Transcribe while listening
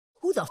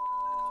Who the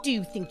do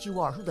you think you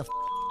are? Who the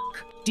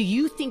do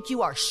you think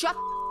you are? Shut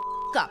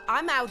up.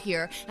 I'm out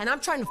here and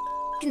I'm trying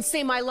to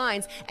say my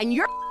lines and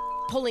you're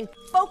pulling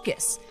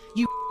focus.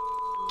 You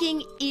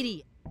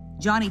idiot.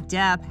 Johnny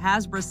Depp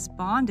has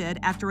responded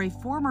after a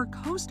former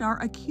co-star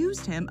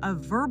accused him of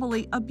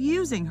verbally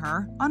abusing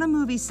her on a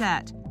movie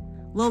set.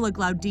 Lola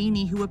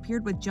Glaudini, who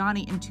appeared with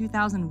Johnny in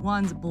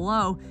 2001's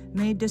Blow,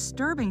 made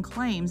disturbing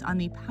claims on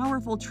the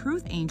Powerful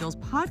Truth Angels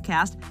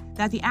podcast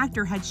that the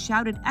actor had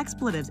shouted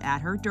expletives at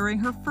her during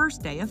her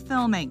first day of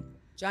filming.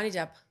 Johnny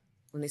Depp,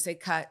 when they say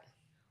cut,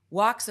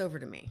 walks over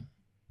to me.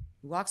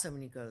 He walks over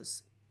and he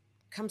goes,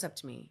 comes up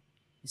to me,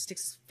 he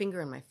sticks his finger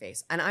in my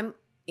face, and I'm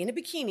in a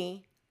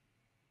bikini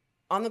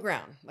on the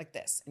ground like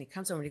this. And he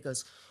comes over and he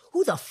goes,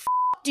 who the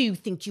do you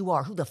think you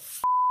are? Who the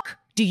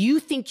do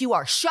you think you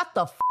are? Shut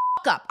the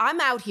up. I'm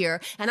out here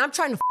and I'm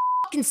trying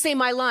to say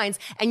my lines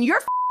and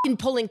you're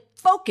pulling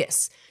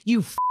focus.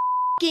 You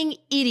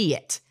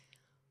idiot.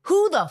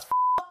 Who the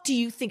do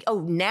you think?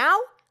 Oh,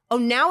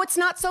 now it's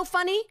not so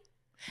funny?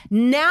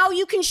 Now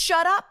you can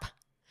shut up?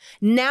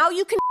 Now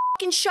you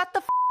can shut the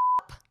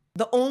up?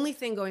 The only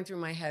thing going through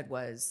my head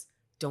was,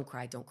 don't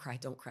cry, don't cry,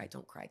 don't cry,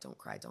 don't cry, don't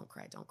cry, don't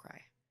cry, don't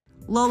cry.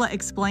 Lola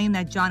explained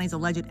that Johnny's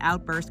alleged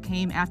outburst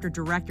came after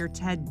director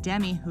Ted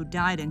Demme, who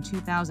died in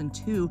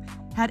 2002,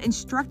 had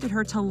instructed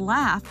her to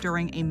laugh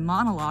during a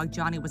monologue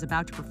Johnny was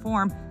about to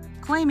perform,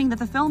 claiming that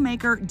the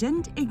filmmaker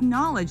didn't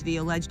acknowledge the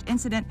alleged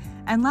incident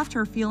and left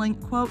her feeling,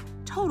 quote,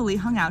 totally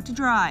hung out to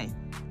dry.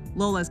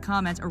 Lola's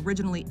comments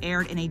originally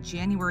aired in a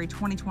January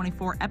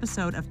 2024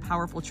 episode of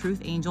Powerful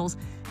Truth Angels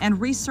and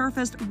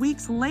resurfaced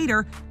weeks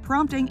later,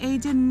 prompting a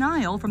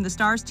denial from the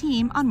star's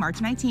team on March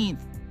 19th.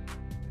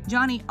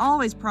 Johnny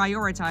always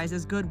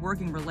prioritizes good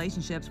working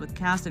relationships with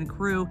cast and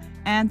crew,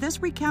 and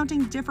this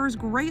recounting differs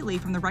greatly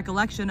from the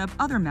recollection of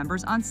other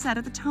members on set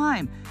at the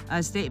time,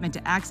 a statement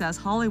to Access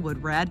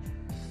Hollywood read.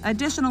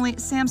 Additionally,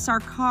 Sam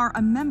Sarkar,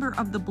 a member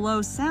of the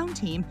Blow sound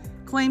team,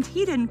 claimed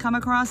he didn't come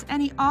across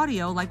any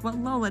audio like what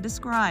Lola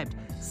described,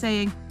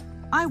 saying,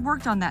 I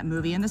worked on that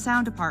movie in the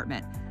sound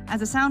department.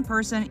 As a sound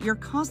person, you're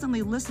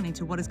constantly listening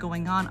to what is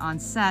going on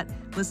set,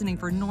 listening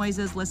for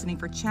noises, listening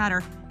for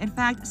chatter. In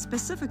fact,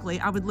 specifically,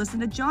 I would listen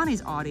to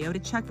Johnny's audio to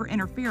check for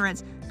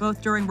interference,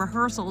 both during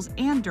rehearsals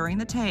and during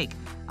the take.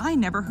 I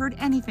never heard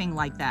anything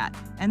like that,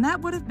 and that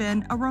would have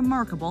been a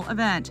remarkable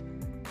event.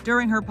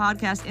 During her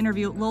podcast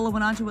interview, Lola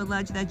went on to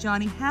allege that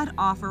Johnny had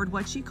offered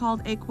what she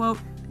called a, quote,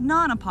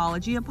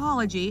 non-apology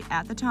apology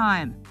at the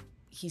time.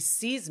 He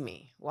sees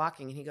me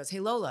walking and he goes, hey,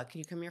 Lola, can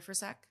you come here for a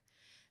sec?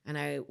 And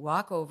I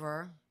walk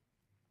over.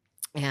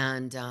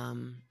 And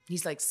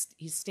he's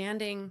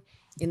standing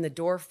in the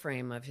door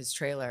frame of his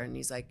trailer and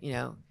he's like,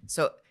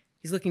 so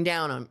he's looking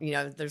down on,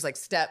 there's like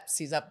steps,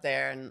 he's up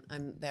there and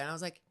I'm there. And I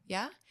was like,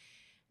 yeah.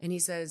 And he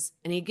says,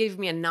 and he gave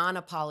me a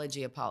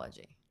non-apology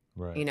apology,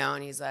 right.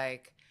 And he's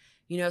like,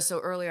 so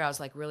earlier I was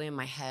like really in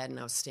my head and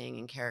I was staying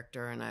in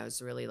character and I was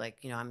really like,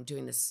 I'm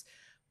doing this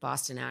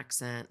Boston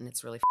accent and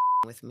it's really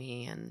with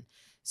me. And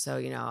so,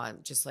 I'm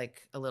just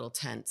like a little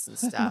tense and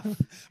stuff.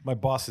 My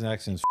Boston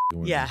accent's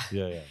with yeah. me.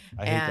 Yeah.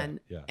 I hate that.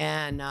 Yeah.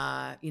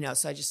 And,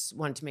 so I just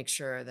wanted to make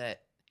sure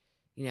that,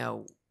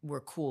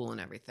 we're cool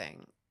and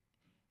everything.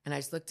 And I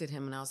just looked at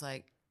him and I was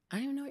like, I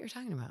don't even know what you're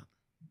talking about.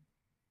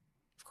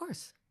 Of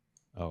course.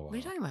 Oh, wow. What are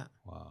you talking about?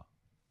 Wow.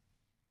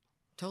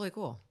 Totally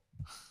cool.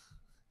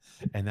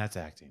 And that's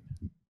acting.